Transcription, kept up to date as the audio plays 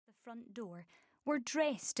front door were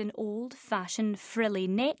dressed in old-fashioned frilly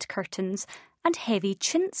net curtains and heavy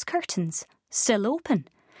chintz curtains, still open.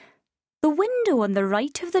 The window on the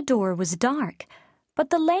right of the door was dark, but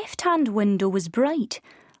the left-hand window was bright,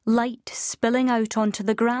 light spilling out onto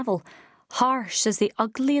the gravel, harsh as the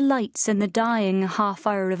ugly lights in the dying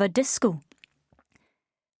half-hour of a disco.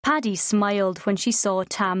 Paddy smiled when she saw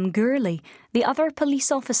Tam Gurley, the other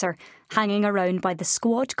police officer, hanging around by the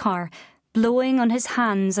squad car, blowing on his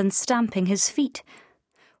hands and stamping his feet.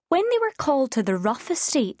 When they were called to the rough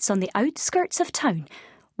estates on the outskirts of town,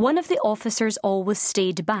 one of the officers always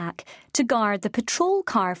stayed back to guard the patrol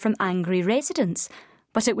car from angry residents,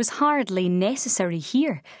 but it was hardly necessary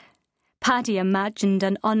here. Paddy imagined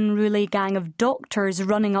an unruly gang of doctors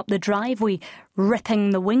running up the driveway,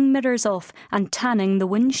 ripping the wing mirrors off and tanning the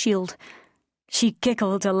windshield. She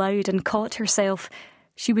giggled aloud and caught herself.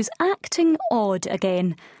 She was acting odd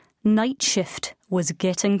again. Night shift was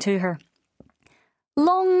getting to her.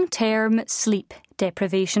 Long-term sleep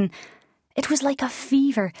deprivation. It was like a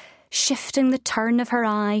fever, shifting the turn of her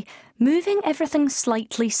eye, moving everything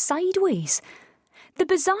slightly sideways. The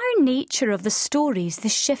bizarre nature of the stories the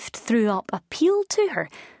shift threw up appealed to her,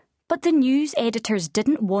 but the news editors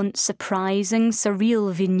didn't want surprising,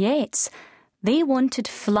 surreal vignettes. They wanted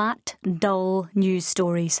flat, dull news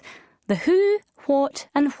stories. The who, what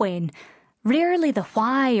and when, rarely the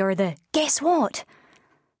why or the guess what.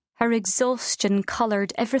 Her exhaustion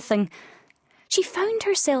coloured everything. She found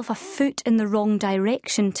herself a foot in the wrong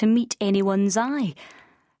direction to meet anyone's eye.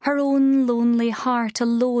 Her own lonely heart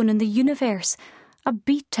alone in the universe, a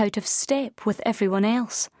beat out of step with everyone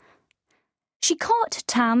else. She caught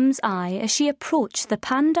Tam's eye as she approached the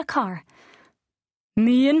panda car.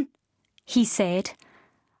 "Mian," he said.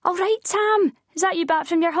 "All right, Tam. Is that you back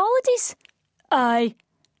from your holidays?" "Aye."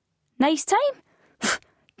 "Nice time?"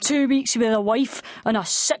 2 weeks with a wife and a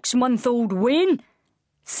 6-month-old Wayne,"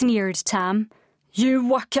 sneered Tam. "You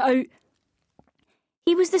work it out."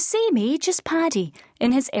 He was the same age as Paddy,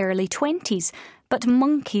 in his early 20s, but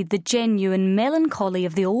monkeyed the genuine melancholy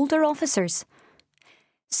of the older officers.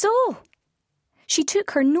 "So," she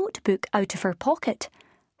took her notebook out of her pocket.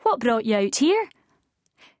 "What brought you out here?"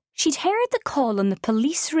 She'd heard the call on the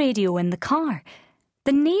police radio in the car.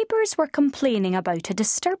 The neighbours were complaining about a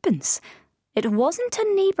disturbance. It wasn't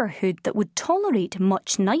a neighbourhood that would tolerate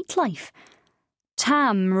much nightlife.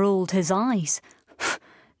 Tam rolled his eyes.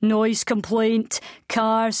 "Noise complaint,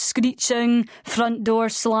 cars screeching, front door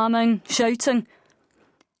slamming, shouting."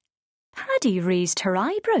 Paddy raised her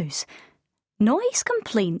eyebrows. Noise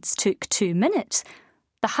complaints took 2 minutes.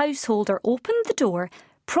 The householder opened the door,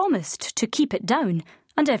 promised to keep it down,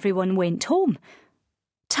 and everyone went home.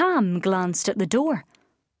 Tam glanced at the door.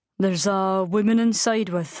 "There's a woman inside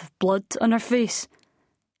with blood on her face."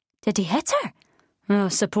 "Did he hit her?" "I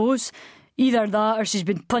suppose. Either that or she's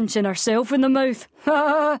been punching herself in the mouth."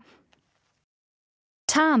 Ha!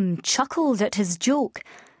 Tam chuckled at his joke,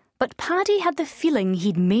 but Paddy had the feeling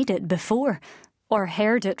he'd made it before, or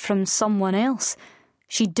heard it from someone else.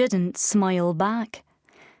 She didn't smile back.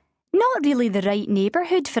 "Not really the right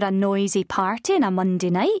neighbourhood for a noisy party on a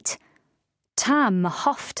Monday night." Tam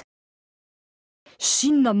huffed.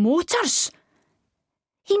 "Seen the motors?"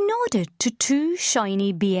 He nodded to 2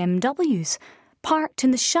 shiny BMWs, parked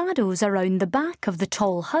in the shadows around the back of the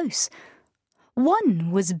tall house.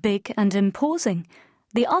 One was big and imposing,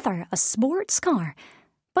 the other a sports car,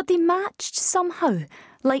 but they matched somehow,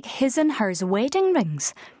 like his and hers wedding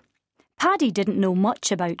rings. Paddy didn't know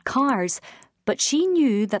much about cars, but she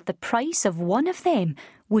knew that the price of one of them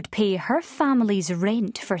would pay her family's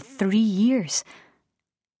rent for 3 years.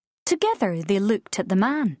 Together they looked at the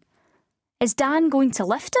man. "Is Dan going to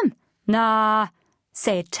lift him?" "Nah,"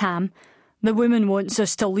 said Tam. "The woman wants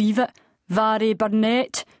us to leave it. Vary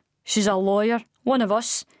Burnett. She's a lawyer, one of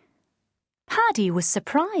us." Paddy was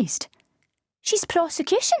surprised. "She's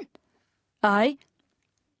prosecution?" "Aye."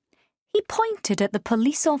 He pointed at the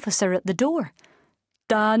police officer at the door.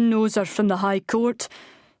 "Dan knows her from the High Court.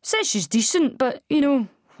 Says she's decent, but,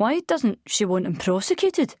 why doesn't she want him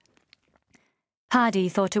prosecuted?" Paddy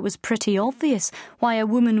thought it was pretty obvious why a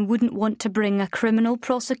woman wouldn't want to bring a criminal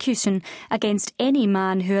prosecution against any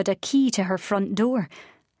man who had a key to her front door.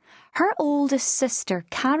 Her oldest sister,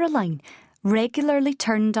 Caroline, regularly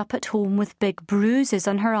turned up at home with big bruises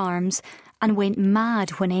on her arms and went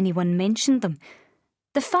mad when anyone mentioned them.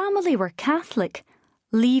 The family were Catholic.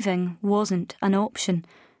 Leaving wasn't an option.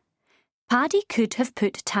 Paddy could have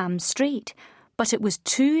put Tam straight, but it was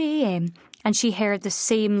 2 a.m. and she heard the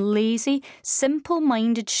same lazy,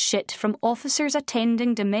 simple-minded shit from officers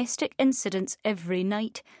attending domestic incidents every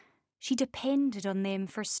night. She depended on them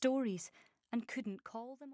for stories and couldn't call them.